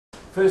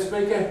First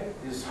speaker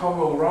is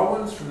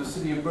Rowlands from the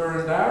city of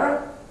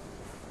Boroondara.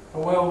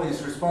 Howell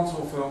is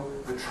responsible for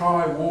the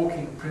Try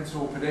Walking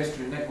Principal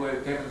Pedestrian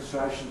Network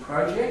Demonstration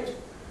Project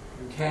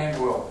in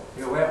Camberwell.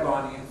 He'll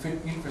outline the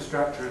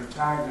infrastructure and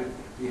targeted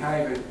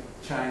behaviour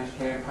change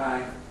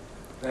campaign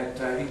that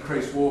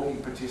increased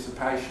walking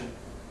participation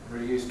and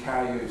reduced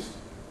car use.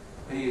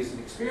 He is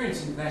an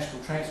experienced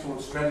international transport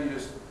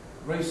strategist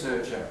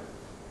researcher.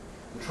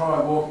 The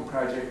Try Walking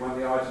project won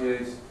the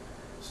ITE's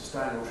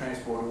Sustainable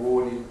Transport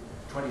Award in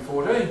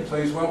 2014.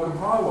 Please welcome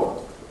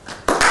Howell.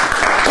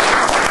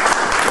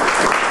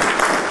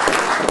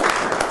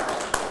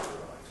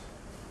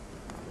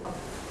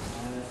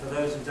 For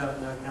those who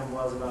don't know,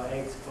 Camberwell is about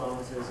 8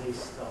 kilometres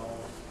east of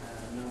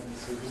Melbourne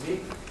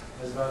CBD.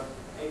 There's about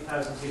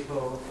 8,000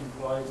 people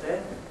employed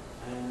there,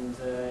 and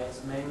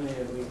it's mainly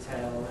a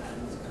retail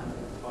and kind of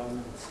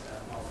employment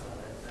offer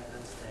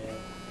that's there,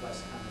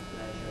 plus kind of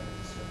leisure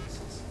and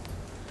services.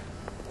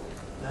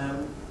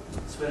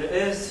 So what it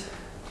is,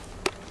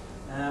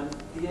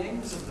 the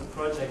aims of the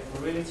project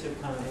were really to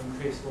kind of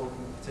increase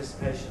walking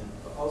participation,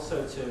 but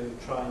also to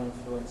try and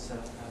influence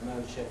a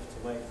mode shift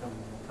away from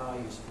car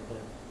use for the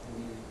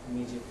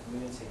immediate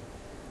community.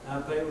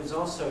 But it was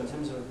also, in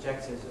terms of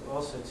objectives, it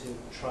was also to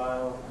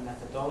trial a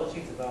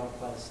methodology developed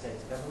by the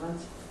state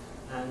government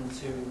and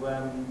to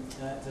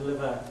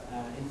deliver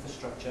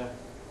infrastructure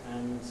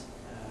and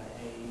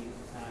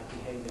a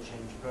behaviour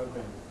change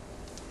programme.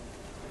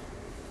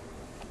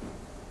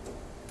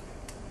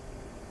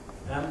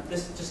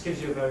 This just gives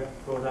you a very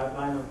broad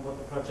outline of what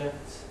the project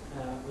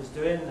was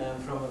doing,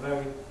 from a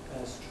very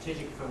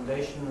strategic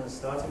foundation and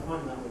starting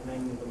point, and that was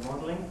mainly the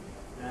modelling,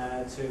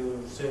 to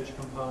research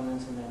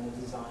components, and then the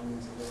design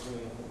and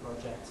delivery of the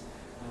project,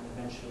 and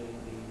eventually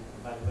the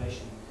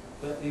evaluation.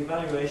 But the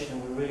evaluation,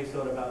 we really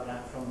thought about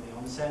that from the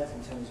onset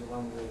in terms of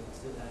when we were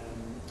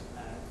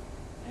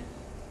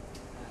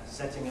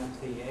setting up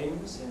the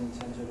aims, in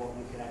terms of what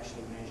we could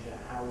actually measure,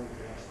 how we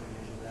could actually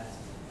measure that,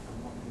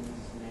 and what we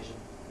needed to measure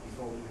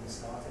before we even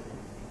started anything.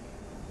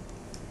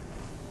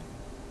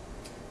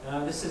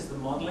 This is the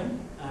modelling.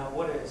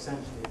 What it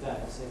essentially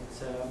does,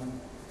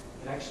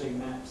 it actually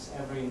maps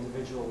every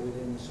individual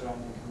within the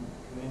surrounding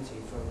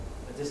community for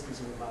a distance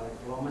of about 1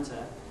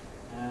 kilometre,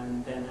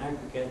 and then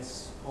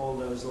aggregates all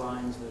those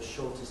lines, those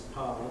shortest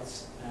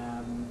paths,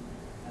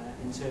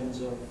 in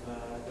terms of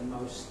the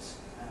most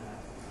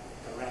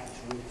direct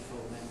route for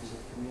members of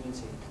the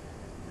community.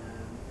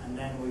 And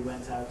then we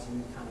went out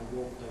and kind of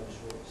walked those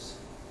routes.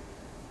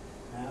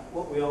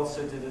 What we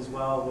also did as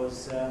well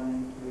was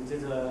we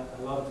did a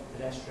lot of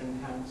pedestrian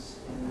counts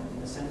in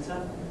the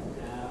centre,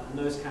 and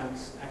those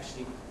counts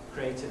actually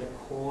created a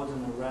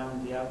cordon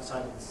around the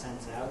outside of the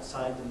centre,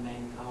 outside the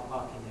main car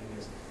parking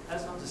areas.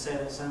 That's not to say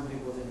that some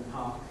people didn't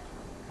park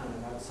kind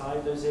of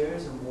outside those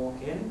areas and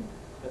walk in,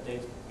 but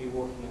they'd be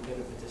walking a bit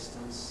of a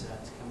distance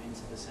to come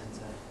into the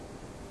centre.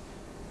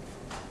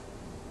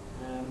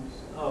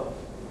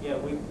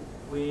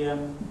 We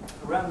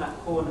around that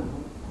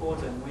cordon,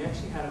 we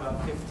actually had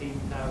about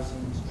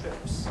 15,000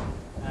 trips,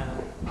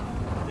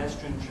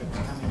 pedestrian trips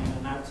coming in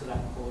and out to that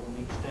cordon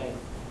each day.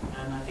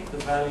 And I think the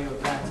value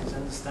of that is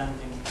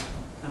understanding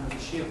kind of the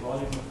sheer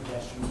volume of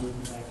pedestrian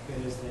movement that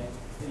occurs there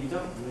that you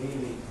don't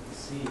really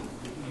see.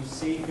 You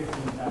see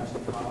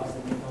 15,000 cars,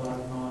 they make a lot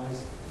of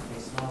noise, they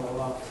smell a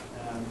lot,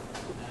 and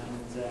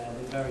they're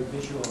very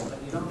visual,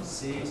 but you don't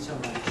see so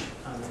much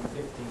kind of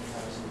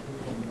 15,000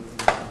 people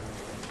moving around.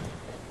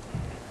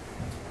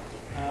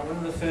 One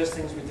of the first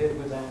things we did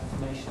with that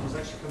information was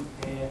actually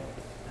compare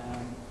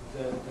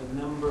the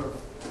number of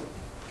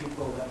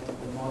people that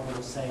the model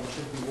was saying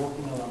should be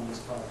walking along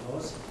these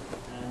corridors,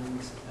 and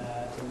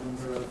the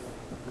number of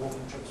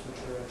walking trips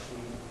which are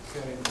actually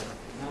occurring there.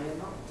 Now,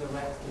 they're not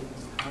directly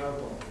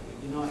comparable.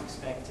 You're not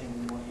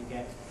expecting what you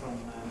get from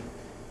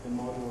the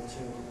model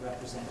to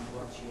represent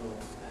what your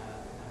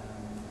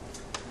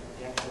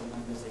the actual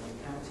numbers that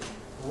you're counting.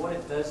 But what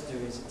it does do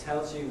is it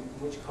tells you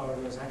which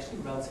corridor is actually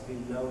relatively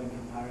low in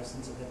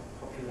comparison to the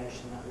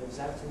population that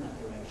lives out in that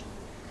direction.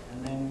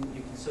 And then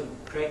you can sort of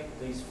create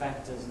these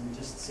factors and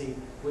just see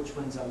which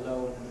ones are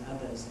lower than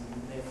others, and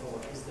therefore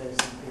is there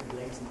some big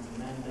latent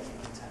demand that you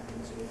can tap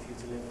into if you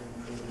deliver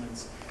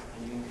improvements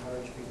and you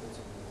encourage people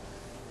to move.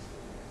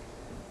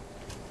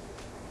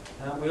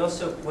 We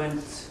also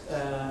went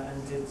and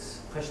did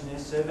questionnaire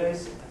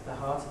surveys at the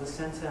heart of the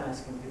centre,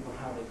 asking people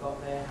how they got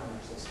there, how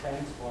much they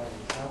spent, why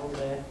they travelled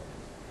there.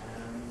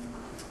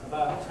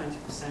 About 20%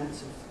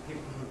 of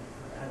people who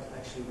had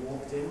actually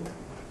walked in,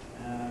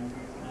 and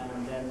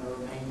then the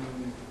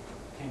remaining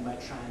came by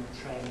train,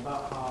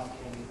 about half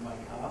came in by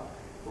car.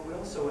 But we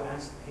also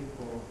asked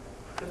people,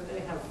 could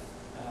they have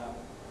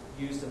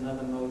used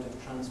another mode of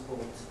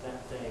transport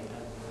that day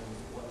other than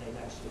what they'd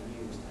actually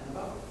used? And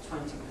about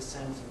 20%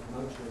 of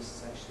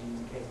motorists actually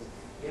indicated,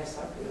 yes,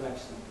 I could have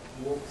actually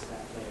walked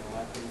that day,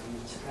 or I could have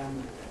used tram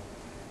that day.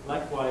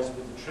 Likewise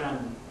with the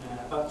tram,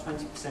 about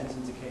 20%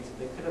 indicated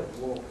they could have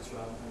walked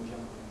rather than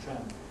jump on the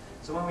tram.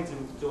 So when we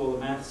do all the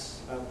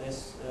maths about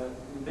this,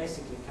 we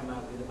basically come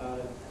out with about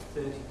a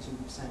 32%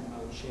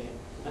 mode share.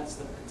 That's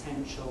the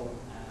potential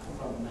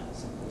from that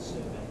simple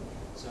survey.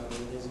 So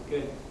there's a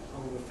good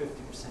over 50%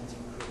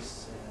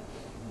 increase that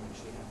can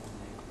actually happen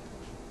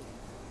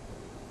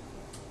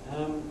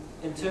there.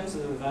 In terms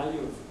of the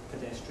value of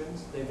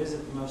pedestrians, they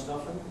visit the most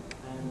often,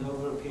 and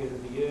over a period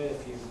of the year,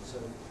 if you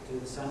sort of do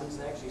the sums,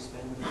 they actually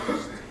spend the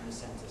most in the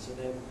centre. So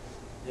they're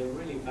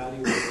really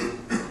valuable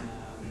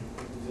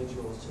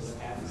individuals to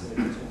look after in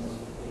terms of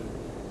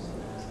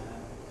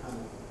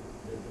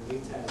the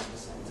retail of the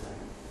centre.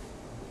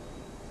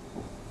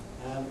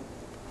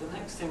 The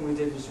next thing we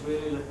did was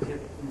really look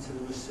into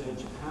the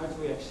research of how do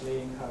we actually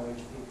encourage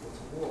people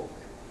to walk.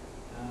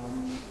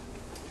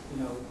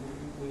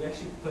 We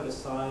actually put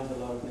aside a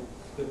lot of the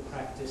good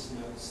practice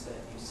notes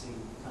that you see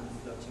kind of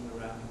floating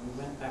around, and we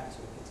went back to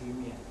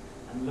academia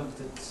and looked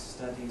at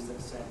studies that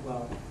said,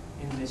 well,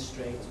 in this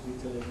street we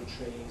delivered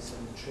trees,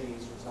 and the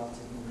trees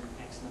resulted in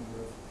X number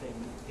of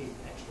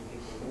extra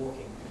people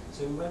walking.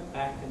 So we went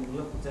back and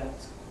looked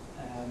at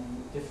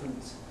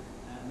different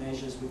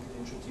measures we could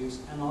introduce,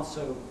 and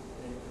also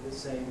the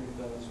same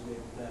goes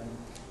with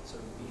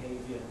sort of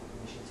behaviour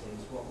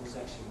initiatives, what was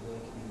actually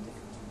working in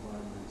different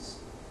environments.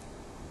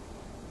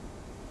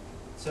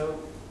 So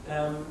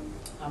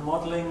our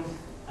modelling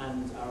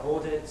and our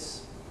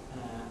audits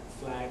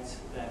flagged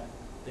that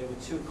there were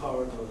two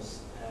corridors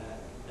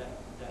that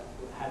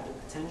had the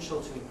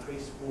potential to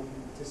increase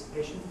walking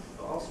participation,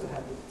 but also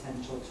had the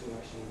potential to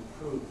actually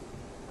improve.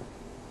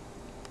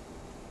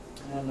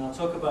 And I'll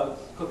talk about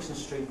Cookson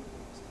Street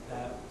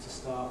to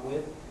start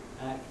with.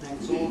 It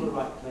connects all the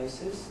right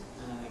places,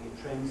 your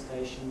train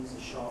stations,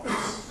 the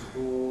shops,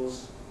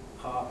 schools,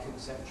 park,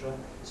 etc.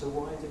 So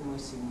why didn't we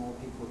see more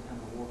people kind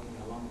of walking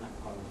along that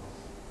corridor?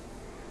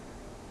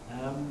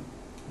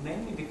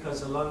 Mainly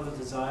because a lot of the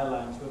desire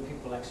lines where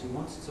people actually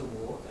wanted to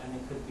walk, and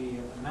it could be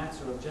a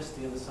matter of just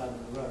the other side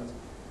of the road,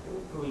 they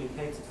were poorly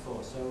catered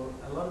for. So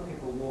a lot of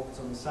people walked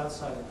on the south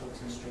side of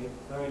Cookson Street,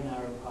 very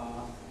narrow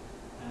path,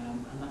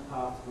 and that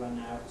path ran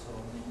out or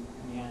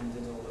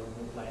meandered all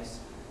over the place.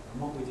 And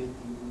what we did,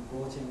 we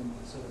brought in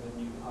sort of a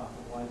new path, a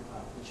wide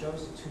path, which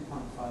shows a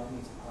 2.5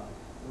 metre path.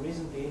 The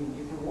reason being,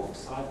 you can walk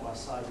side by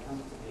side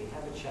comfortably,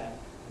 have a chat,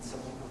 and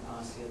someone can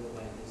pass the other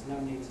way. There's no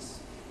need to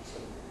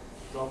sort of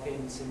drop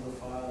in single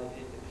file.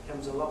 It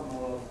becomes a lot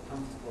more of a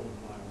comfortable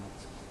environment.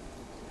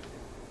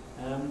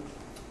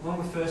 When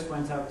we first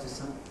went out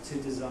to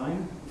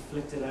design, we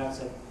flicked it out,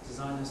 said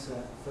design us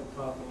a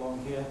footpath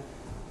along here.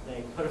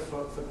 They put a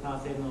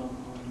footpath in on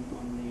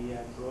the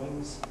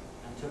drawings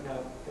and took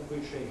out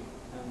every tree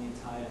down the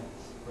entire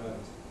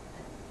road.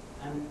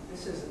 And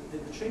this is the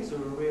trees are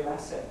a real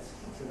asset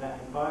to that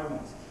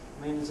environment.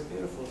 I mean, there's a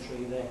beautiful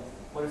tree there.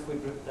 What if we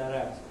ripped that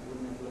out? It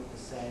wouldn't have looked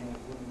the same,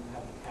 it wouldn't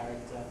have the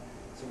character.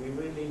 So we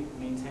really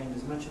maintained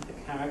as much of the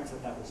character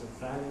that was of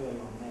value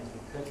along there as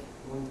we could,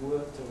 and we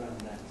worked around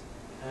that.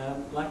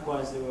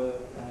 Likewise, there were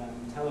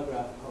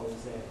telegraph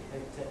poles there.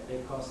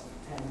 They cost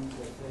 10 to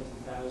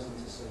 30,000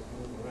 to sort of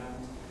move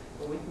around,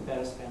 but we can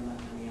better spend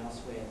that money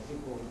elsewhere.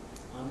 People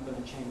aren't going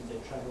to change their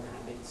travel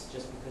habits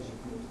just because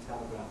you've moved a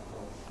telegraph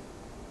pole.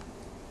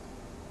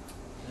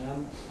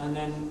 And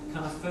then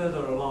kind of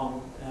further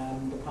along,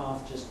 the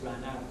path just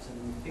ran out,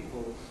 and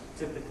people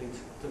typically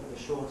took the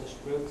shortest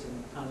route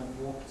and kind of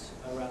walked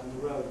around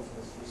the road,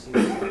 as you see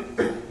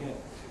here.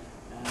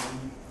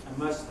 And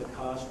most of the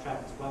cars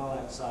tracked well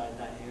outside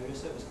that area,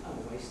 so it was kind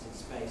of wasted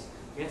space.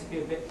 We have to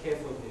be a bit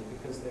careful here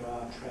because there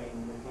are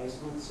train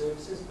replacement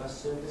services, bus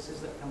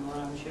services that come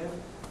around here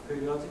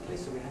periodically,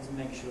 so we had to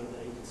make sure that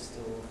they could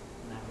still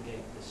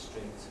navigate the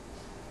street.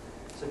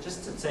 So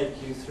just to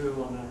take you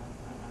through on a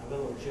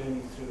little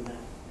journey through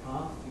that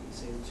path, you can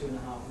see the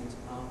 2.5 metre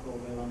path all the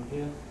way along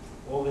here.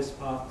 All this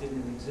path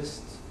didn't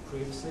exist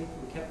previously.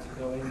 We kept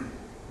going.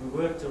 We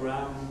worked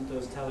around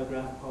those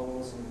telegraph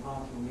poles and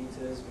parking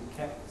meters. We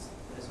kept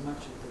as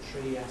much of the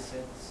tree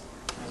assets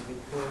as we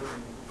could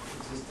in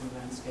existing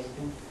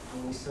landscaping, and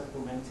we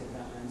supplemented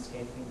that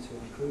landscaping to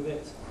improve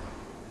it.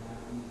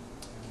 And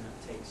that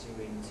takes you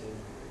into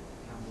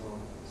Camberwell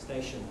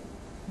Station.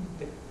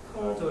 The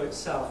corridor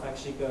itself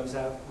actually goes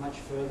out much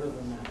further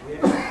than that. We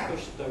actually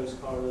pushed those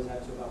corridors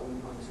out to about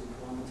 1.2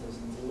 kilometres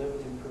and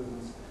delivered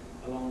improvements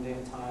along the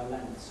entire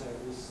length. So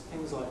it was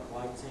things like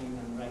lighting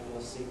and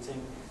regular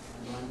seating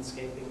and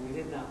landscaping. We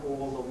did that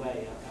all the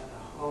way,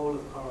 a whole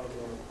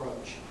corridor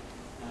approach.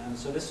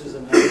 So this was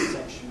another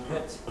section of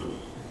it.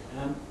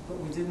 But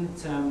we didn't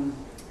do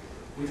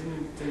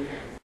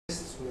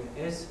this where it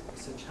is.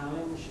 It's a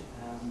challenge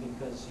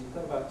because you've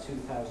got about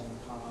 2,000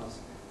 cars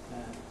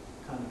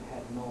kind of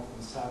head north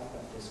and south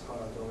up this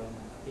corridor in a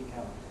peak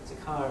hour. It's a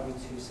car every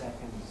 2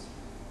 seconds.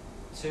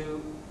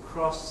 To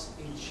cross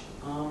each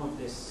arm of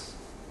this,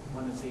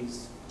 one of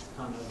these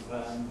kind of,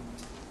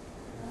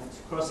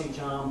 to cross each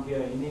arm here,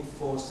 you need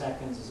 4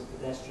 seconds as a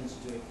pedestrian to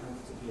do it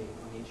comfortably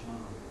on each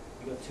arm.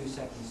 You've got 2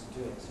 seconds to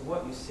do it. So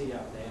what you see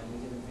out there, and we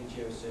did a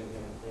video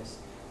survey of this, is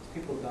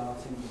people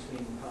darting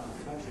between cars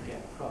to actually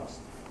get across.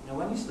 Now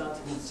when you start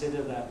to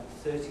consider that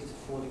 30 to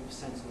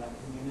 40% of that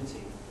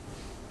community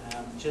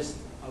just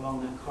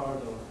along that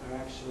corridor are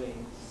actually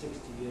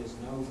 60 years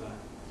and over,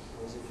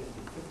 or is it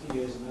 50? 50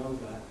 years and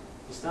over,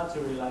 you start to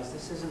realise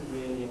this isn't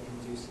really a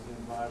conducive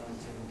environment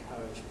to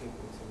encourage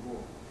people to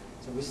walk.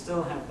 So we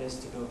still have this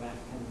to go back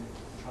and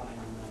try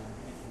and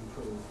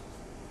improve.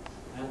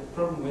 And the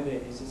problem with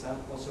it is it's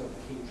also a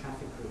key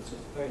traffic route, so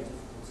it's very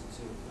difficult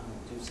to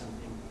do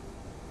something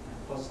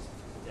positive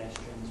for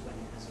pedestrians when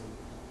it has a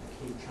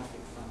key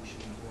traffic function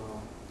as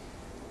well.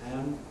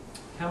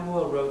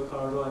 Camberwell Road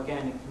Corridor,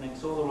 again, it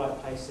connects all the right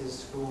places,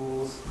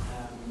 schools,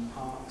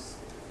 parks,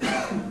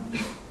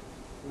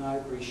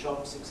 library,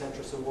 shops,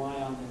 etc. So why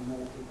aren't there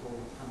more people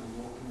kind of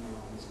walking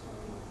along this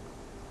corridor?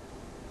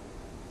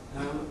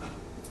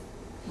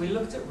 We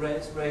looked at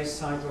raised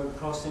side road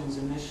crossings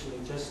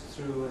initially just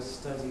through a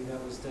study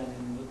that was done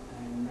in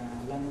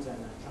London,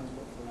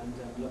 Transport for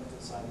London, looked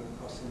at side road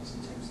crossings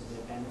in terms of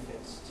their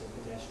benefits to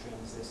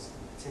pedestrians, this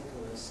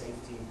particular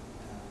safety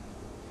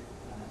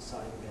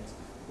side of it.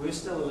 We were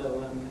still a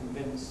little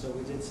unconvinced, so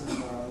we did some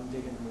of our own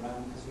digging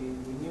around because we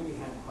knew we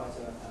had quite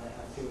a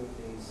few of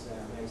these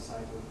raised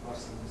side road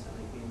crossings and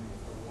they'd been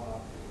there for a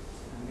while.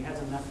 And we had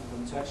enough of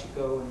them to actually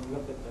go and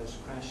look at those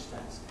crash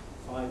stats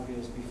 5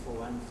 years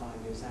before and 5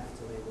 years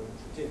after they were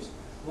introduced.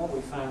 And what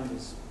we found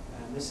is,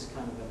 and this is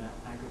kind of an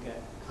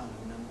aggregate kind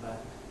of number,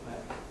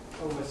 but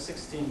over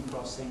 16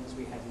 crossings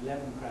we had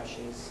 11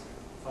 crashes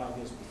 5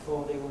 years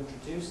before they were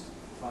introduced.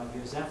 5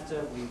 years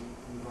after we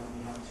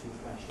only had 2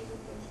 crashes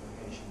at those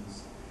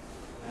locations.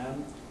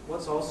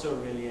 What's also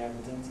really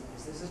evident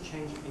is there's a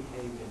change in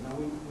behaviour. Now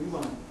we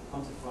want to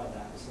quantify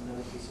that. It's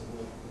another piece of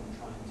work we're going to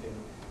try and do.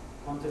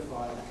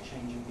 Quantify that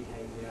change in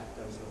behaviour at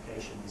those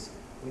locations.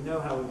 We know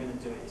how we're going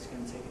to do it. It's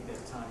going to take a bit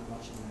of time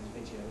watching those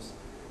videos.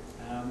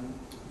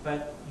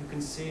 But you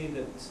can see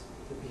that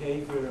the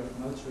behaviour of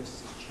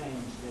motorists has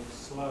changed. They've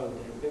slowed.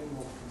 They're a bit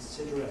more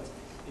considerate.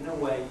 In a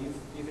way,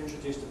 you've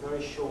introduced a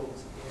very short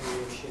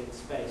area of shared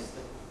space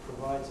that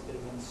provides a bit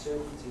of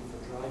uncertainty for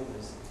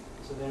drivers.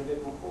 So they're a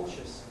bit more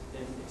cautious.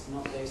 It's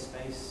not their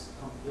space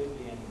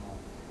completely anymore.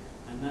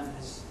 And that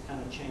has kind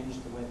of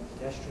changed the way that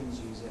pedestrians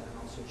use it and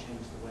also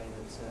changed the way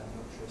that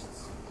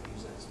motorists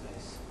use that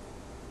space.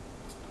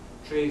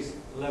 Trees,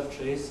 love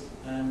trees,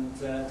 and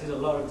did a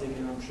lot of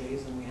digging on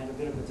trees, and we had a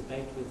bit of a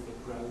debate with Vic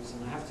Roads,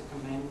 and I have to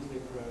commend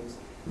Vic Roads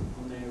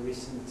on their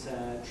recent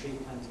tree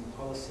planting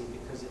policy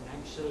because it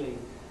actually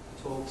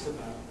talks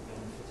about the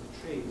benefit of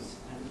trees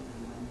and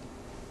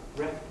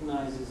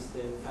recognises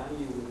their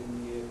value within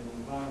the urban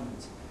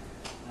environment.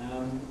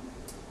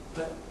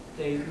 But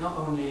they not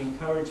only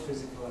encourage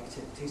physical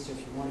activity, so if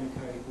you want to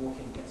encourage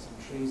walking, get some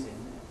trees in,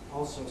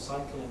 also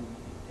cycling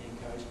they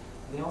encourage,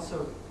 but they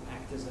also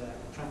act as a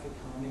traffic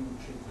calming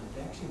treatment.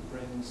 They actually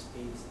bring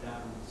speeds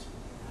down.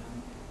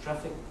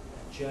 Traffic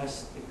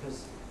adjusts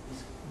because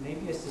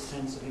maybe it's a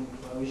sense of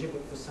enclosure,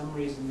 but for some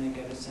reason they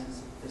get a sense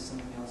that there's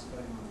something else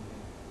going on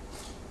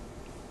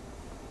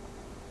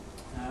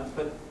here.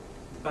 But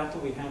the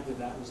battle we had with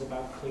that was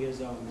about clear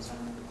zones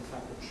and the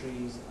fact that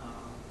trees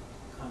are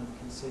kind of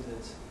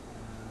considered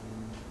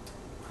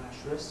crash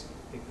risk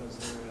because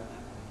they're an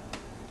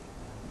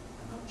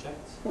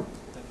object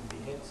that can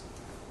be hit.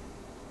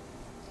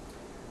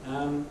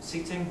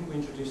 Seating, we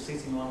introduced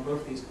seating along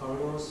both these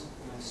corridors.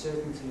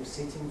 Certainty of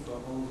seating for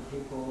older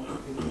people,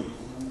 people with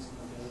limited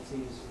mobility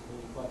is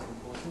really quite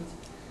important.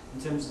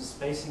 In terms of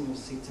spacing of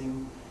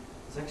seating,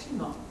 there's actually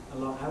not a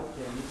lot out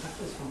there, and it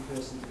differs from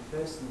person to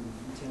person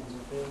in terms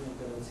of their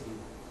mobility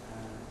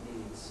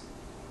needs.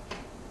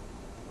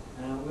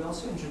 We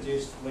also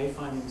introduced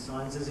wayfinding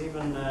signs. There's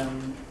even a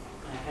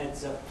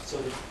heads-up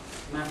sort of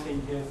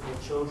mapping here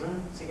for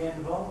children to get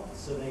involved,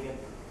 so they get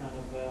kind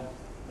of a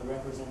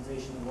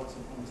representation of what's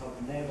on top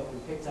and there, but we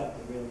picked up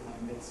the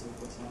real-time bits of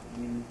what's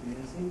happening in the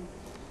community.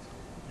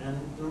 And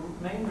the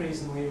main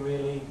reason we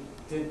really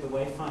did the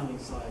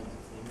wayfinding side of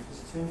things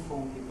was to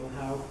inform people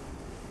how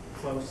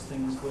close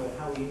things were,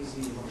 how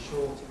easy or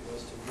short it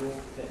was to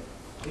walk there.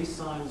 These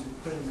signs we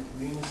put in the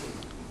community,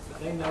 but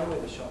they know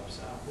where the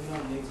shops are. We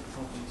don't need to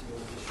point them to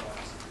all the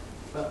shops,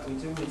 but we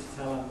do need to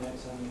tell them that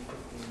it's only a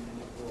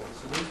 15-minute walk.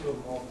 So these were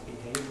more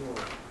behavioural.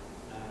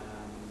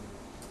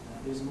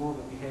 There's more of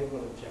a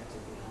behavioural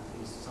objective behind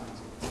these signs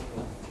in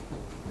particular.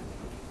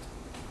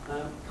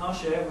 Car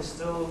share, we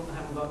still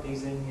haven't got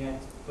these in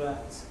yet,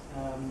 but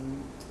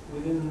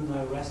within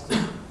the rest of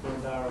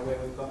Bundara where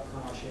we've got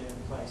car share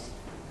in place,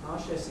 car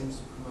share seems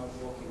to promote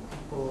walking.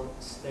 People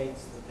state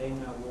that they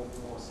now walk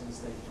more since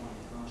they've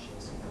joined car share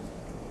scheme.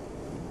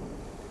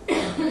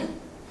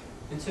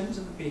 In terms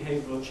of the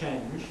behavioural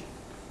change,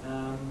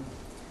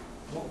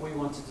 what we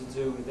wanted to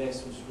do with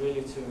this was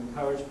really to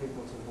encourage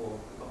people to walk,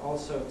 but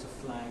also to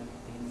flag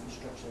the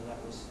infrastructure that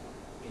was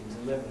being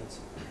delivered,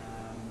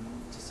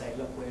 to say,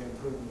 look, we're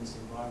improving this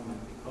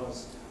environment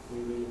because we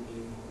really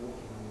believe in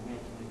walking and we're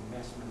making an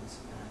investment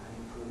and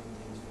improving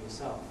things for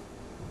yourself.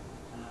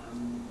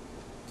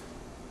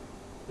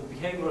 The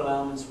behavioural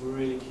elements we're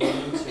really keen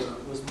into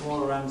was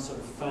more around sort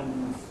of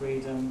fun,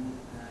 freedom,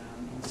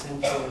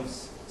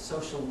 incentives,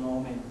 social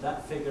norming.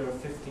 That figure of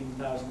 15,000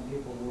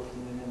 people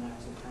walking in and out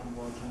of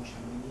Camberwell Junction,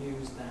 we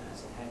used that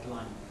as a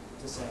headline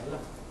to say,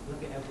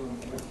 look at everyone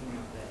working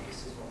out there,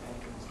 this is what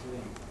everyone's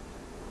doing.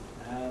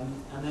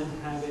 And then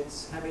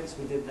habits,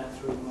 we did that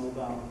through a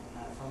mobile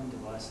phone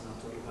device, and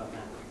I'll talk about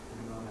that in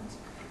a moment.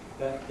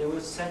 But there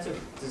was a set of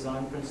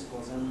design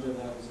principles under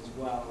those as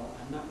well,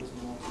 and that was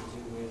more to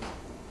do with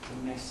the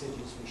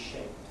messages we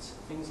shaped.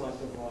 Things like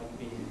avoid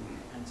being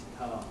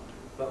anti-car,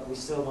 but we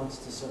still wanted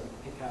to sort of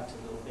pick out a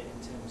little bit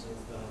in terms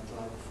of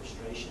driver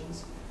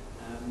frustrations.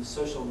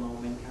 Social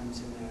norming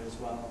comes in there as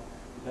well.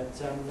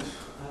 But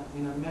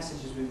you know,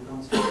 messages we've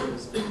gone to do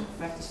is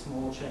affect a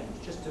small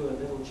change. Just do a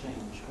little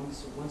change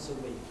once a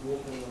week.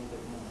 Walk a little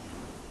bit more.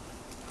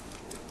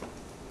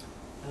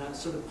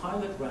 So the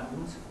pilot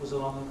round was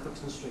along the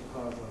Cookson Street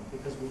corridor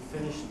because we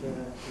finished the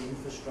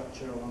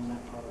infrastructure along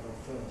that corridor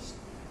first.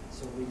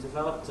 So we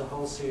developed a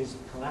whole series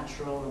of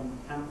collateral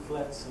and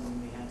pamphlets,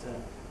 and we had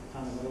a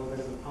kind of a little bit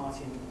of a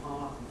party in the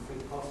park and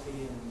free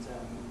coffee and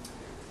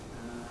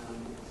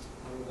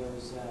all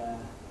those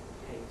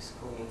cakes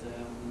called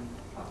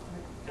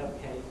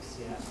cupcakes,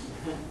 yeah.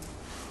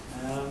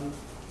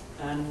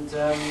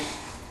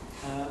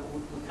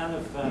 We kind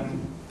of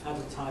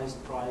advertised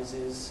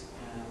prizes.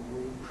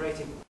 We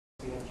created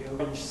the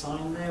orange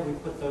sign there. We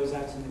put those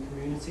out in the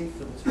community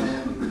for the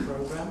 12-week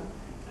program,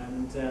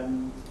 and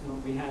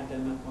we had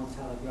them up on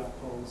telegraph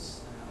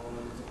poles all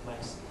over the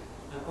place.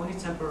 Only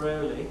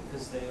temporarily,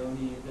 because they're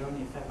only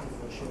effective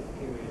for a short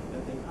period,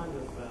 but they kind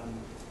of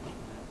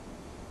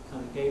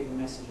gave the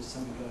message of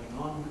something going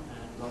on,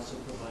 and also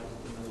provided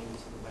them a link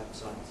to the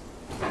website.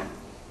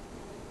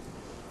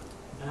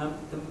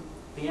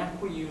 The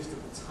app we used at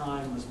the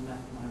time was Map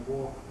My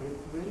Walk, but it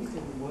really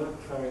didn't work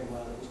very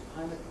well. It was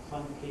kind of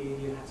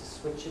clunky. You had to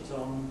switch it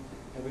on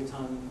every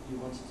time you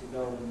wanted to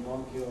go and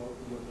log your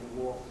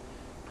walk,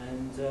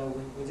 and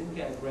we didn't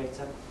get a great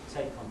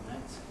take on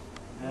that.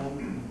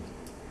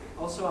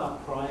 Also, our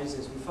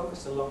prizes, we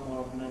focused a lot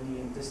more on money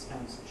and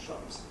discounts at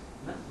shops,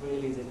 and that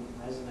really didn't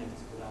resonate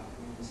with our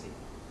community.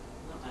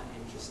 Not that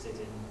interested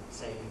in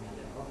saving a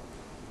little,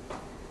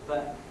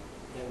 but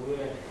they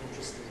were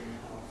interested in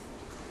health.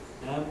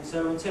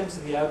 So in terms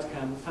of the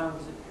outcome, we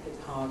found it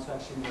hard to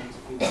actually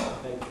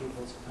motivate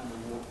people to kind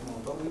of walk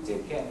more, but we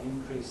did get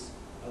an increase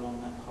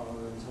along that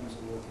corridor in terms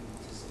of walking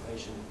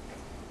participation.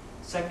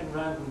 Second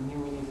round, we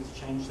knew we needed to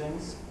change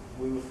things.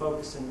 We were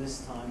focusing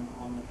this time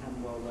on the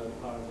Camberwell Road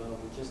corridor.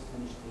 We just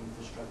finished the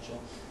infrastructure.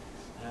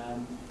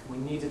 We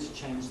needed to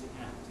change the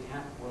app. The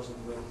app wasn't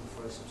working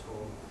for us at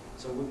all.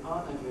 So we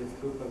partnered with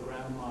Cooper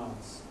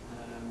Grandma's,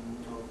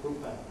 or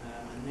Cooper,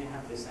 and they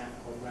have this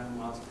app called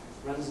Rowlands.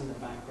 Runs in the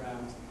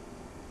background,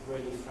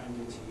 really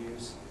friendly to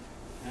use.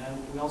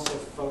 We also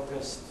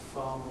focused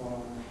far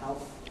more on the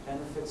health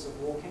benefits of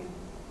walking,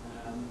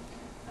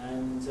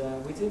 and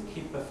we did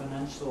keep a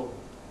financial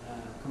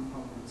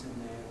component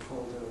in there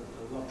called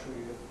a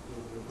lottery of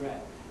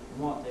regret.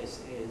 And what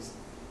this is,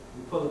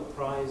 we pull a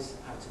prize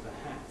out of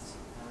a hat,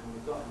 and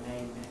we've got a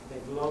name. If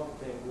they've logged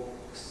their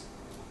walks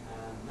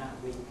that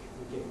week,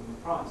 we give them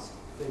a prize.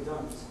 If they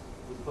don't,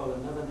 we pull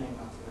another name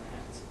out of the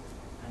hat,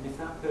 and if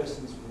that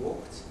person's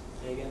walked,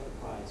 they get the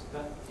prize.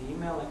 But the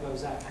email that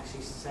goes out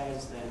actually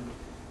says then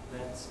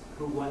that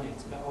who won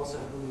it, but also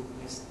who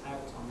missed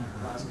out on that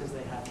prize because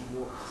they hadn't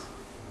walked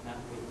that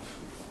week.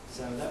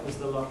 So that was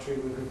the lottery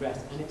with regret,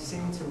 and it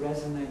seemed to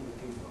resonate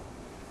with people.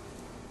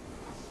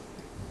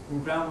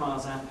 And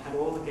Grandma's app had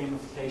all the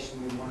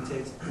gamification we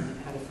wanted, and it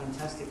had a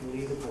fantastic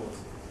leaderboard.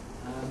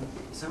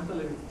 It's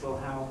unbelievable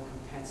how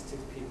competitive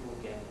people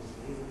get with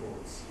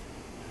leaderboards.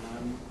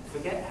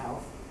 Forget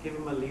health. Give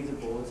them a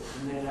leaderboard,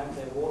 and they're out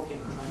there walking,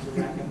 trying to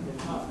rack up their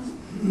cars.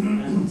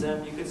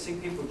 And you could see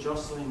people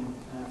jostling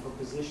for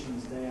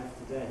positions day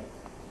after day,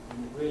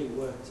 and it really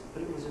worked.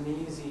 But it was an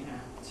easy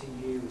app to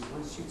use.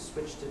 Once you'd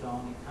switched it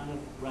on, it kind of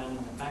ran in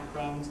the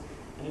background,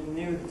 and it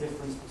knew the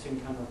difference between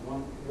kind of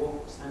one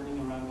walk, standing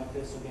around like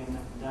this, or getting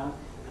up and down,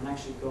 and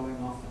actually going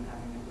off and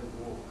having a good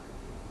walk.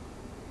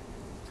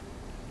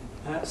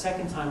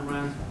 Second time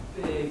round,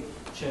 big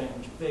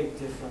change, big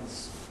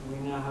difference. We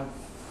now have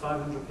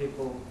 500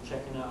 people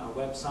checking out our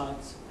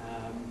website,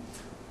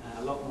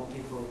 a lot more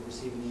people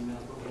receiving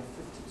emails, but we have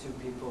 52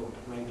 people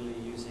regularly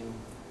using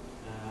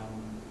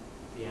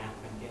the app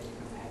and getting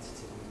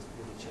competitive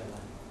with each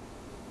other.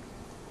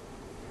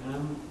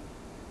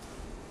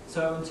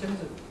 So in terms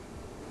of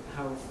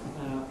how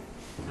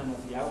kind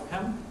of the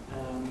outcome,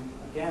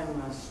 again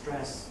I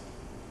stress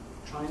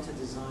trying to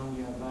design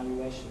your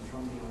evaluation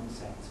from the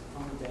onset,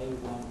 from day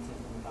one,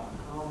 thinking about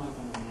how am I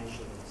going to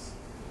measure this.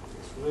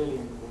 It's really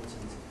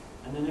important.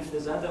 And then if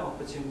there's other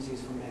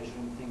opportunities for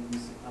measuring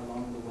things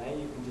along the way,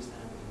 you can just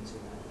add them to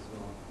that as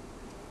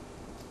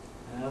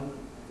well.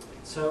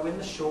 So in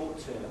the short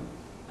term,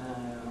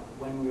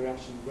 when we were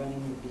actually running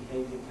the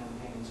behaviour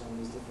campaigns on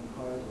these different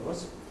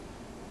corridors,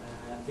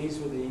 these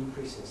were the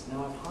increases.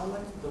 Now I've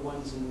highlighted the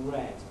ones in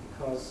red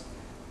because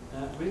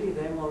really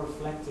they're more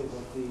reflective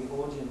of the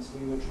audience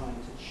we were trying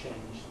to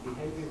change,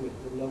 behaviour with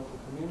the local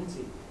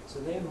community. So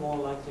they're more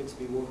likely to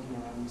be walking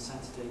around on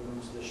Saturday,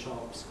 going to the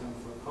shops, going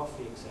for a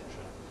coffee, etc.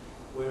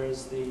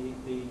 Whereas the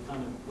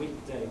kind of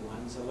weekday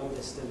ones, although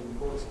they're still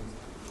important,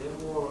 they're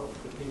more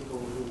the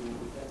people who,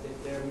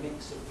 they're a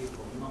mix of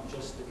people, not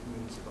just the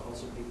community, but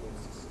also people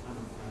kind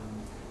of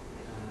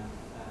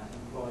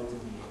employed in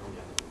the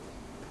area.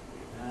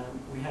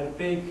 We had a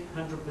big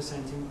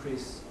 100%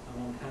 increase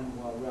along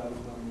Canwell Road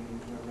when we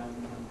were around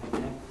the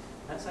campaign there.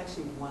 That's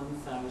actually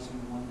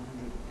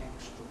 1,100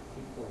 extra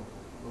people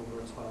over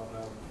a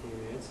 12-hour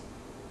period,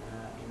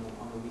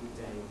 on a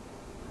weekday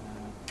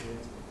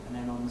period. And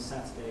then on the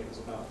Saturday it was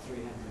about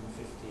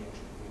 350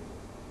 extra people.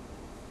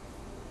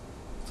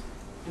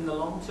 In the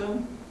long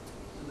term,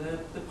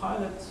 the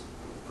pilot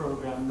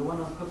program, the one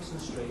on Cookson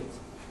Street,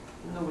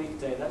 in the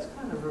weekday, that's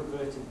kind of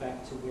reverted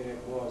back to where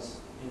it was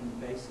in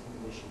the basic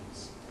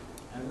conditions.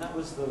 And that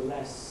was the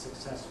less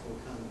successful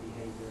kind of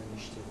behaviour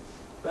initiative.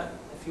 But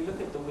if you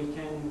look at the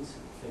weekend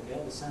figure,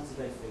 the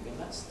Saturday figure,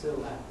 that's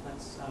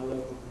our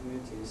local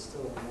community is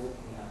still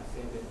walking out a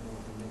fair bit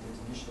more than they did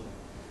initially.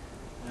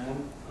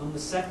 On the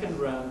second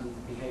round of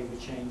behaviour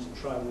change and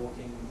try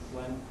walking,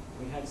 when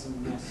we had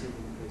some massive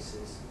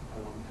increases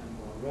along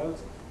Canberra Road,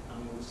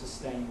 and we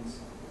sustained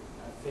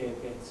a fair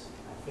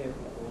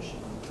proportion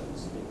of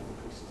those big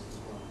increases as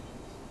well.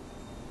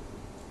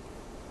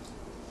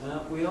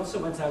 We also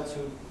went out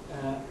and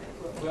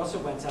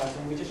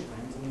we just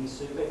randomly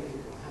surveyed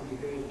people. Have you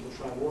heard of the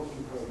Try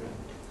Walking program?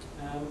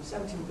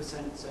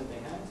 17% said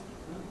they had.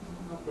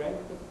 Not great,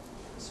 but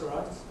it's all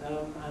right.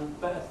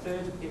 But a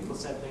third of people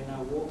said they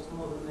now walked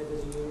more than they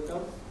did a year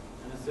ago,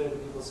 and a third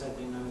of people said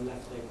they now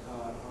left their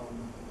car at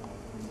home more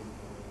than they did a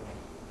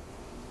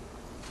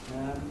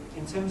year ago.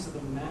 In terms of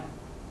the map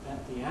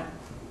at the app,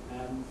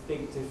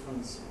 big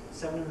difference.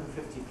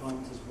 750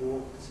 kilometres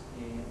walked,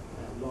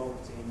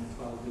 logged in a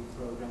 12-week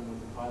program with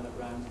the pilot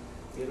round.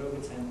 We had over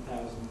 10,000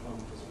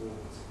 kilometres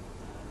walked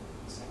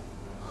in the second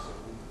round, so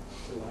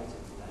we're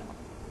delighted with that.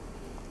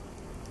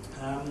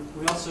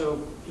 We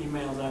also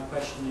emailed our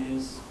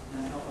questionnaires,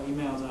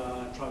 emailed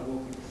our Try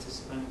Walking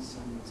participants,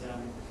 and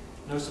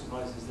no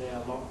surprises there.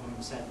 A lot of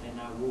them said they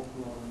now walk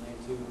more than they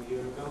do a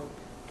year ago,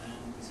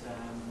 and a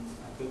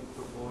good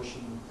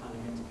proportion kind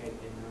of indicate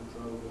they now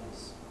drove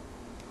less.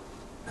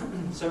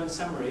 So in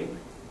summary,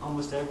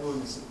 almost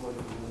everyone is supportive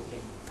of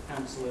walking.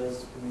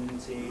 Councillors,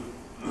 community,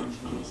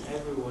 engineers,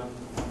 everyone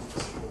wants to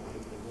support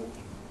people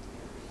walking.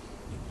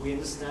 We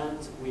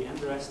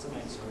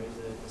underestimate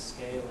the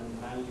scale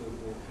and value of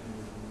walking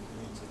within the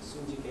community. As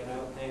soon as you get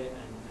out there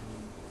and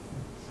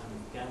kind of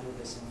gather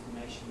this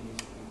information, you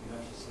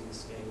actually see the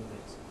scale of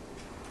it.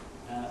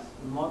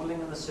 The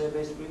modelling and the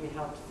surveys really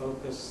helped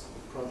focus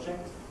the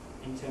project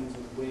in terms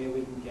of where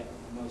we can get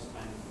the most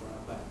bang for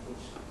our buck,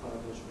 which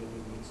corridors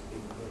really need to be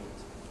great.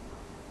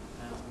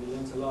 We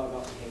learned a lot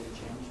about behaviour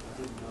change. I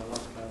didn't know a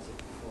lot about it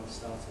before I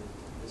started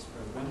this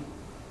programme.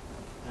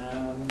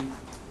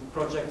 The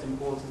project,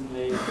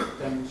 importantly,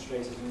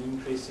 demonstrated an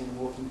increase in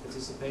walking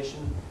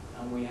participation,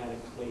 and we had a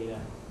clear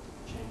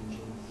change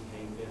in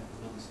behaviour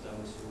amongst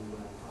those who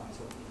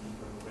partook in the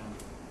programme.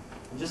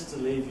 And just to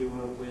leave you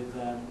with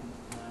a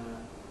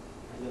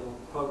little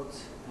quote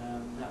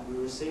that we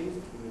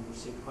received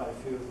quite a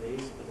few of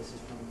these, but this is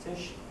from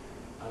Tish.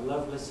 I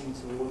love listening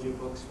to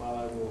audiobooks while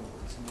I walk.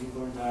 To me,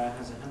 Burundara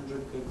has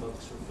 100 good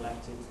books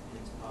reflected in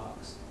its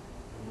parks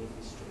and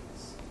leafy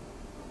streets.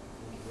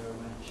 Thank you very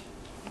much.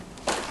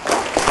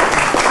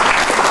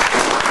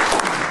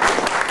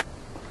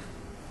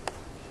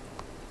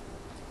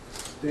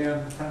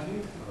 Down in front of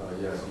you.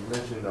 Yes, you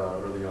mentioned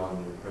early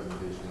on in your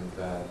presentation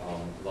that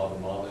a lot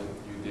of modeling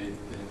you didn't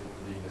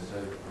really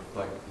necessarily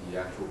reflect the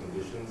actual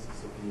conditions.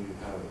 So can you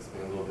kind of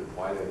explain a little bit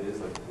why that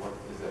is? Like, what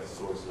is that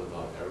source of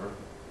error?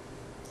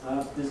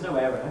 There's no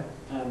error.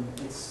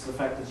 It's the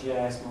fact that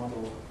GIS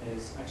model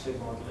is actually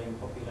modelling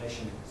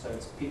population, so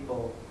it's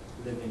people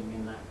living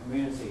in that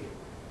community.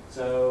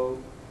 So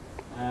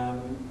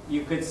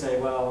you could say,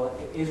 well,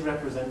 it is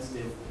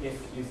representative if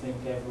you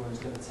think everyone's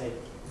going to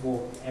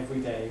walk every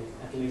day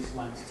at least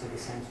once to the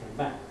centre and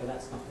back, but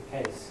that's not the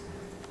case.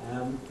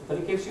 But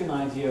it gives you an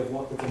idea of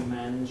what the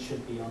demand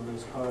should be on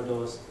those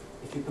corridors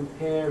if you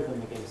compare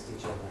them against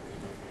each other.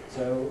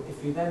 So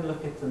if you then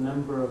look at the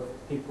number of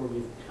people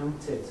you've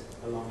counted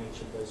along each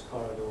of those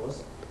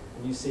corridors,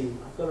 and you see,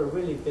 I've got a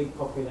really big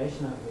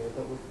population out here,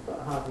 but we've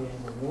got hardly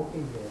anyone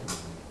walking here,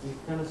 you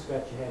kind of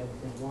scratch your head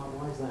and think,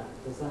 why is that?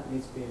 Does that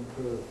need to be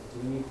improved? Do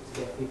we need to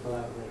get people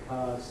out of their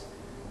cars?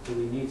 Do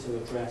we need to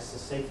address a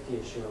safety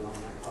issue along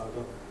that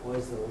corridor? Or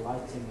is the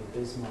lighting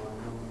abysmal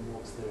and no one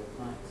walks there at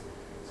night?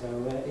 So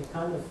it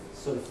kind of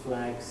sort of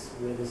flags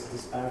where there's a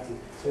disparity.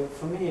 So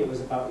for me, it was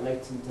about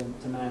latent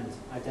demand,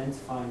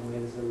 identifying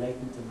where there's a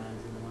latent demand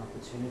and an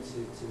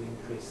opportunity to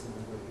increase the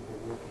number of people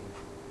walking.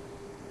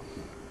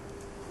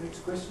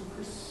 Next question,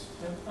 Chris.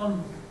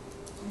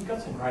 You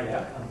got some great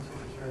outcomes,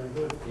 which is really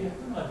good. Do you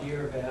have an idea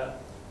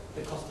about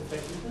the cost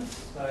effectiveness?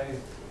 So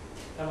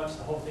how much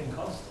the whole thing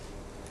cost?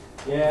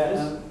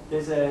 Yeah,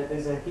 there's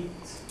a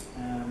heat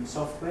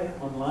software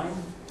online.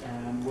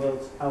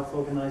 World Health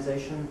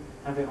Organization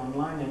have it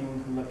online.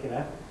 Anyone can look it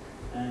up,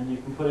 and you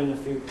can put in a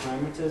few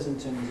parameters in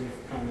terms of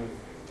kind of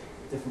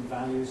different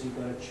values you've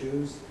got to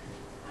choose.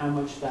 how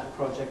much that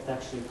project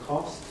actually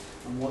cost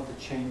and what the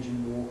change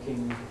in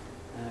walking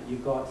you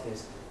got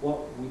is.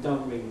 What we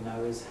don't really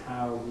know is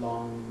how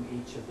long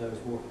each of those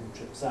walking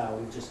trips are.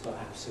 We've just got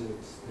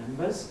absolute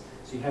numbers.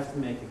 So you have to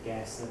make a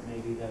guess that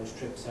maybe those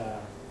trips are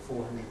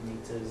 400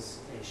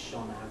 metres-ish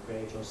on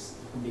average, or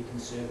you can be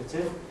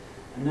conservative.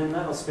 And then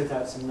that'll spit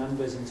out some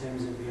numbers in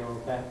terms of your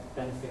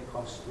benefit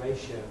cost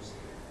ratios.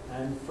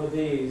 And for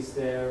these,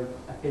 they're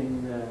up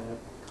in the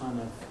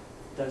kind of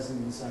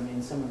dozens. I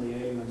mean, some of the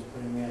early ones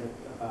putting me at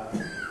about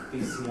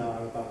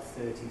BCR about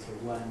 30 to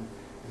 1.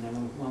 And then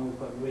when we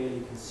put really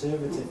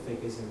conservative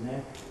figures in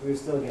there, we were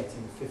still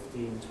getting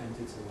 15, 20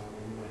 to 1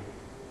 anyway.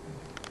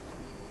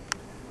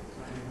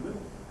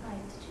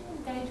 Hi, did you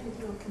engage with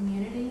your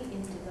community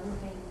in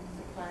developing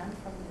the plan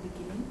from the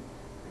beginning?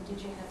 And did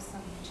you have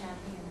some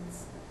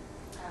champions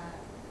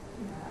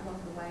along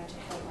the way to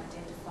help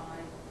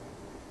identify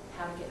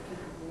how to get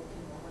people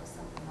walking, or what are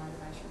some of the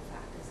motivational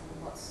factors,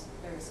 and what's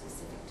very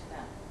specific to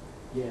that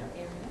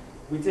area?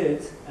 We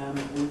did.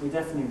 We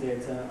definitely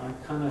did. I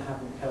kind of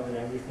haven't covered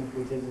everything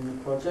we did in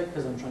the project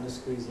because I'm trying to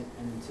squeeze it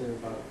into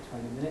about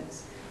 20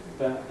 minutes.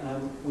 But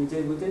we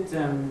did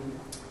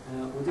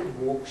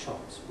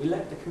workshops. We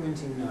let the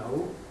community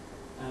know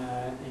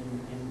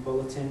in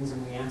bulletins,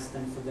 and we asked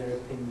them for their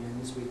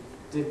opinions. We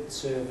did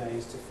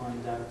surveys to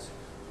find out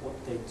what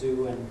they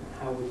do and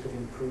how we could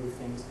improve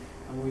things.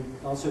 And we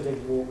also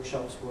did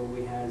workshops where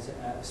we had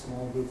a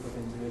small group of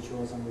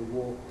individuals, and we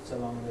walked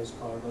along those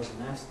corridors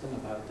and asked them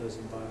about those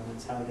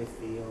environments, how they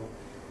feel,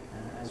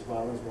 as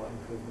well as what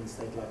improvements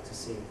they'd like to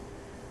see.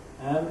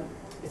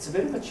 It's a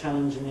bit of a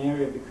challenging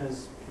area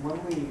because when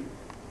we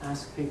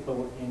ask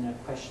people in a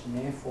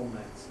questionnaire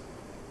format,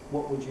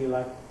 what would you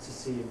like to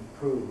see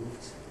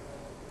improved,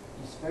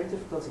 it's very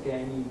difficult to get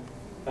any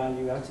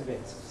value out of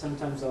it.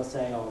 Sometimes they'll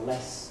say, oh,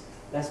 less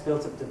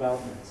built-up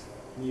development.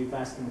 And you've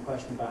asked them a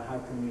question about how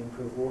can we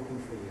improve walking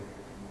for you.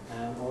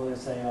 Or they'll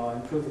say, oh,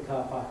 improve the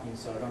car parking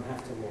so I don't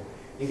have to walk.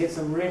 You get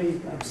some really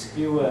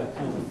obscure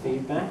kind of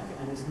feedback,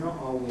 and it's not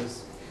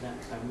always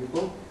that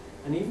valuable.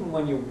 And even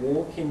when you're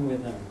walking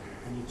with them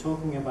and you're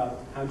talking about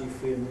how do you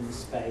feel in the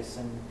space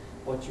and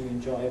what you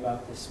enjoy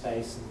about this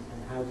space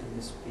and how can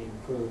this be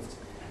improved,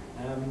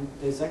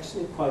 there's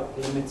actually quite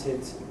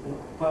limited.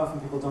 Quite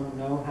often people don't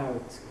know how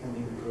it can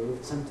be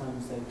improved.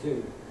 Sometimes they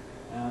do.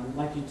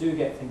 Like you do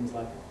get things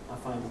like, I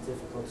find it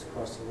difficult to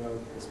cross the road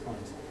at this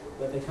point,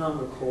 but they can't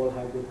recall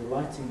how good the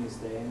lighting is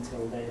there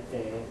until they're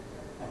there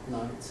at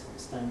night,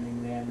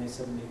 standing there, and they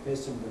suddenly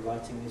appears to them the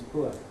lighting is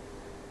poor.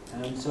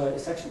 So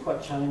it's actually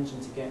quite challenging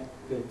to get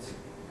good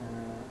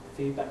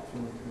feedback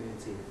from the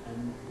community.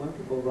 And when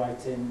people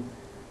write in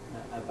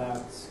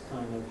about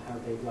kind of how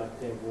they'd like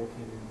their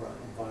walking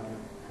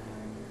environment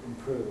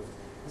improved,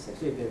 it's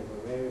actually a bit of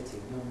a rarity.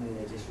 Normally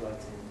they just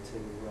write in to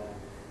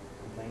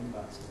complain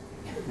about something.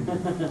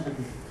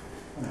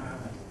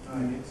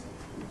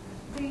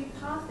 The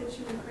path that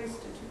you increased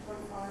to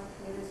 2.5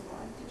 metres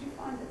wide, did you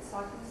find that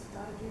cyclists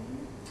started using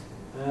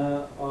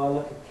it? Well,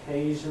 look,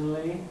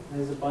 occasionally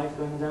there's a bike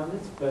going down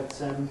it, but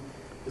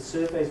the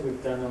surveys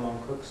we've done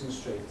along Cookson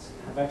Street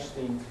have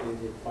actually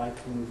included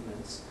bike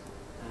movements,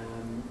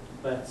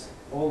 but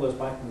all those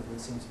bike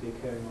movements seem to be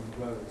occurring on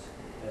the road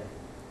there.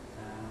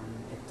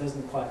 It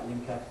doesn't quite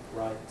link up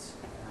right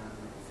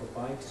for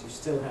bikes. You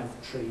still have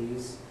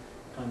trees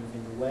kind of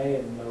in the way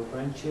and low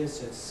branches,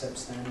 so it's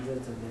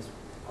substandard, and there's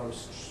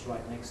posts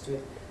right next to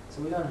it.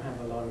 So we don't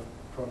have a lot of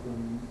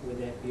problem with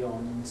it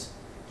beyond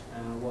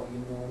what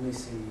you normally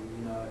see,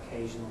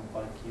 occasional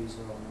bike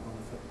user on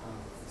a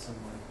footpath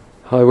somewhere.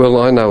 Hi, well,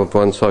 I know of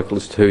one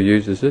cyclist who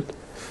uses it.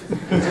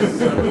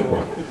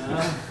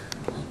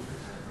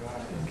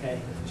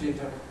 Okay.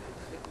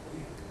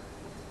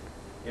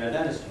 Yeah, I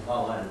noticed you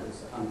highlighted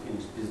it's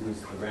unfinished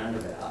business, the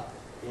roundabout.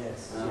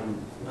 Yes.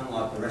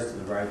 Unlike the rest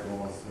of the road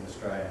laws in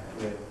Australia,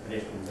 where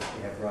pedestrians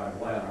actually have right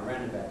of way on a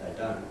roundabout, they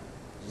don't.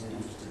 Just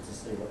interested to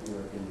see what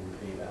your opinion would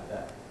be about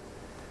that.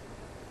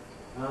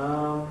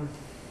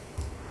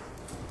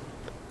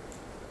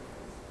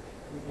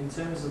 In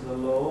terms of the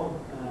law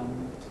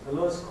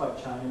is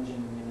quite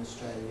challenging in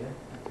Australia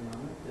at the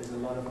moment. There's a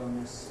lot of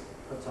onus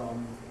put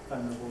on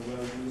vulnerable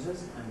road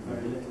users and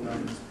very little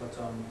onus put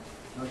on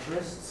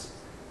motorists.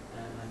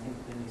 And I think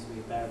there needs to be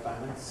a better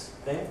balance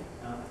there.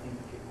 I think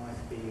it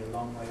might be a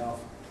long way off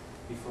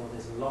before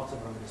there's a lot of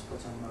onus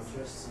put on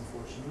motorists,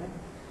 unfortunately.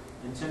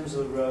 In terms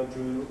of road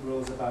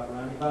rules about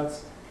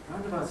roundabouts,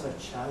 roundabouts are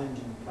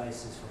challenging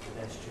places for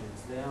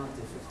pedestrians. They are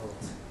difficult.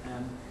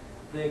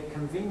 They're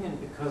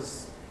convenient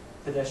because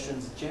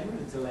pedestrians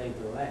generally delay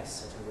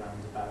less at a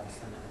roundabout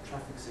than at a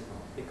traffic signal,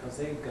 because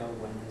they go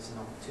when there's an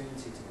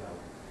opportunity to go.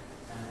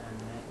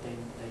 And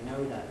they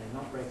know that. They're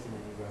not breaking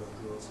any road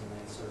rules, and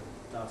they sort of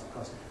dart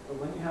across. But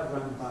when you have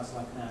roundabouts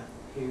like that,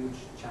 huge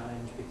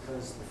challenge,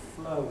 because the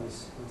flow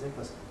is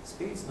ridiculous.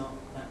 Speed's not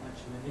that much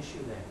of an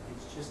issue there.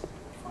 It's just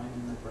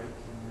finding the break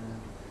in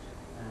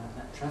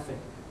that traffic.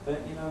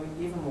 But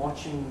even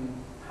watching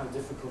how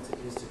difficult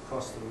it is to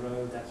cross the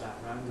road at that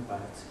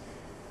roundabout,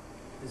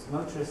 there's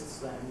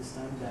motorists that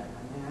understand that,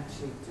 and they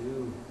actually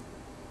do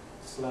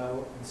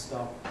slow and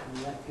stop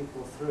and let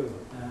people through.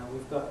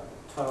 We've got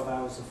 12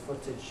 hours of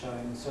footage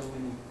showing so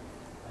many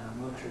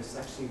motorists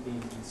actually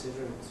being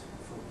considerate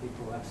for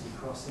people actually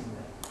crossing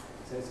there.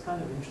 So it's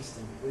kind of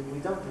interesting. We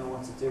don't know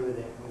what to do with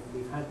it.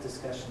 We've had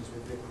discussions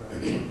with Vic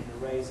Road, so we're going to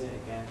raise it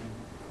again and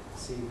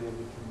see where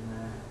we can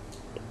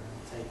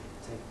take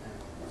that.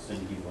 So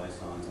you give way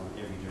signs on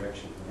every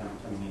direction,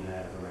 coming in and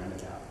out of a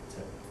roundabout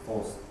to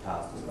force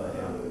cars to slow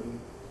down.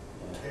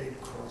 Paid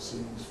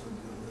crossings, for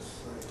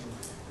goodness sake.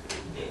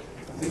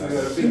 I think we've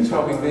got a big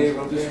topic there.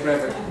 We'll just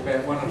grab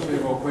about one or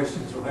two more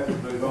questions. We'll have to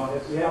move on.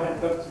 Yeah,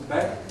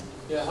 Back.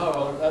 Yeah,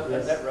 well,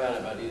 that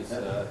roundabout is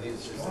a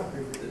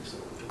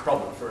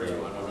problem for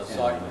everyone. On a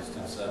cyclist,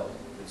 it's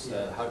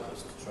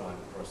hopeless to try and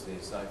cross there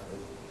safely.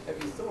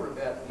 Have you thought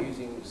about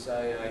using,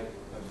 say, a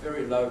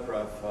very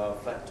low-profile,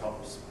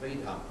 flat-top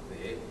speed hump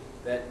there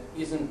that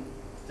isn't,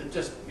 that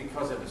just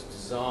because of its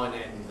design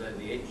and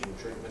the edging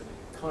treatment,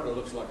 kind of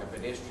looks like a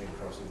pedestrian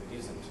crossing, but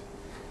isn't?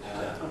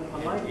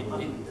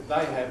 They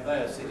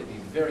are said to be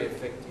very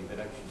effective at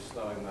actually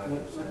slowing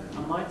motorists down.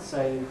 I might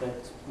say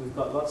that we've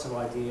got lots of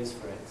ideas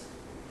for it,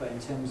 but in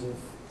terms of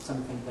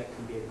something that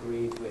can be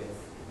agreed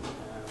with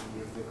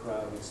Vic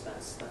Roads,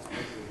 that's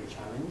probably the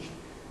challenge.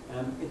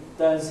 It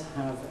does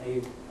have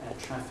a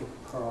traffic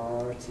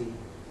priority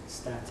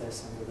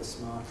status under the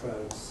Smart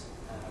Roads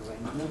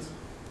arrangement,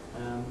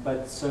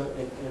 but so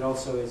it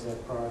also is a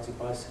priority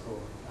bicycle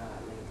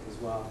link as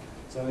well.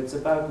 So it's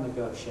about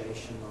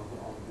negotiation on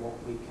what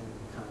we can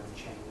kind of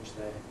change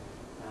there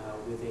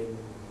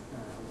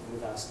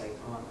with our state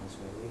partners,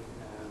 really.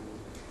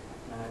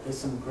 There's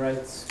some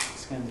great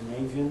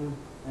Scandinavian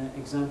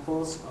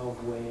examples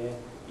of where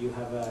you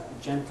have a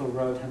gentle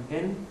road hump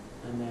in,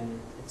 and then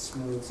it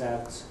smooths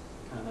out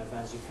kind of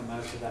as you come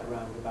out of that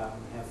roundabout,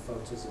 and we have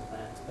photos of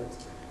that. But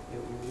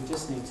we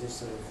just need to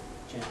sort of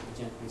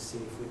gently see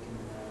if we can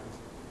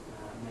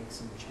make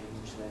some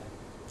change there.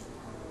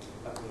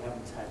 But we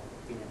haven't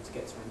been able to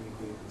get to any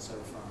agreement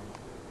so far.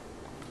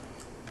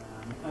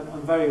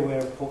 I'm very aware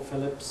of Port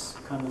Phillip's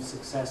kind of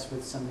success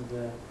with some of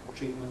the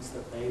treatments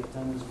that they've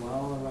done as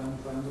well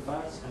around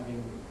roundabouts,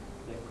 having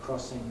the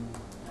crossing,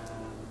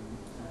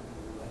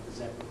 the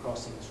zebra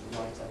crossing is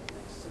right up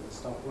next to the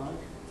stop line,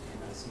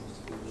 and that seems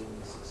to be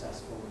really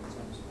successful in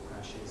terms of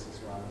crashes as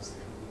well as the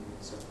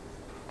convenience of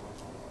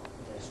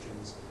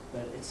pedestrians.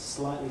 But it's a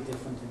slightly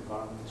different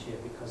environment here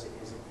because it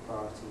is a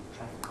priority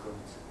traffic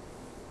route.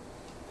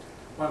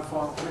 One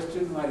final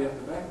question, lady up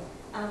the back.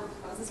 I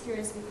was just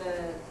curious with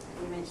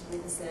you mentioned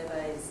with the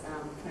surveys,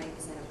 20%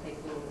 of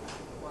people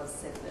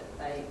said that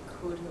they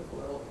could have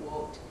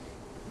walked.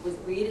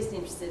 Were you just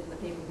interested in the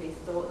people who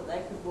thought that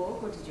they could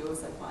walk, or did you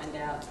also find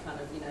out kind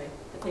of, the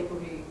people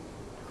who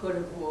could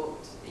have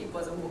walked, it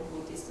was a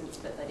walkable distance,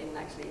 but they didn't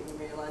actually even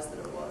realise that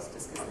it was,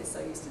 just because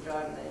they're so used to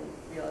driving, they didn't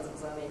realise it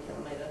was only a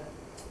kilometre?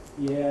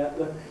 Yeah,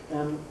 look,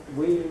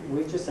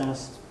 we just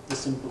asked the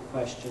simple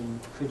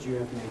question, could you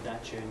have made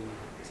that journey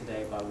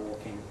today by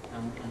walking,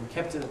 and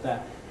kept it at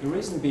that. The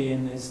reason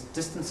being is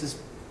distances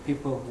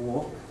people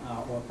walk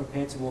or are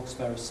prepared to walk is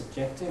very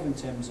subjective in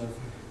terms of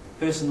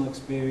personal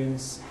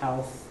experience,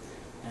 health,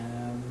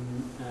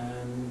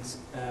 and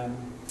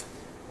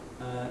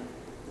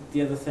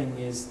the other thing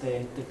is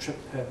the trip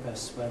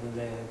purpose, whether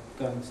they're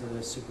going to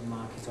the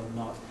supermarket or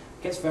not.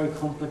 It gets very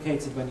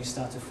complicated when you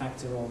start to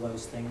factor all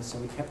those things, so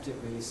we kept it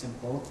really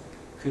simple.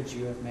 Could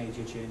you have made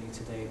your journey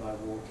today by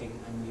walking,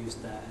 and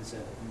used that as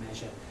a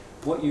measure.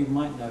 What you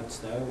might note,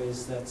 though,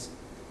 is that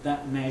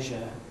that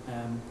measure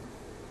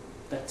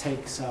that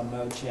takes our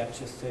mode share up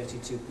to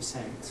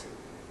 32%.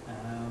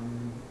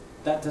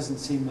 That doesn't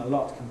seem a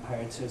lot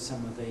compared to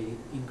some of the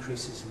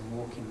increases in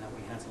walking that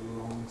we had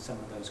along some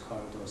of those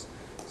corridors.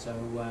 So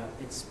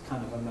it's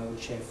kind of a mode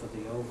share for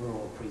the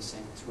overall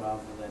precinct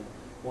rather than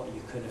what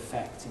you could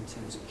affect in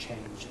terms of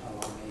change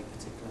along a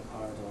particular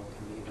corridor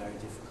can be very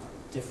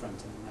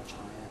different and much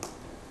higher.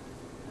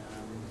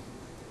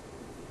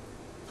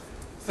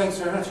 Thanks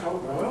very much,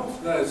 Holt. Well,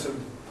 those are some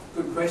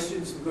good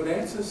questions, some good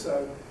answers,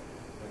 so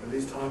it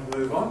is time to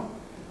move on.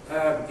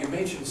 You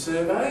mentioned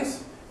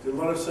surveys, do a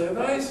lot of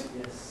surveys.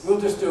 Yes. We'll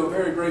just do a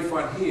very brief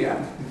one here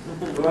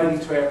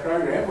relating to our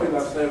program. We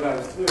love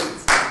surveys too.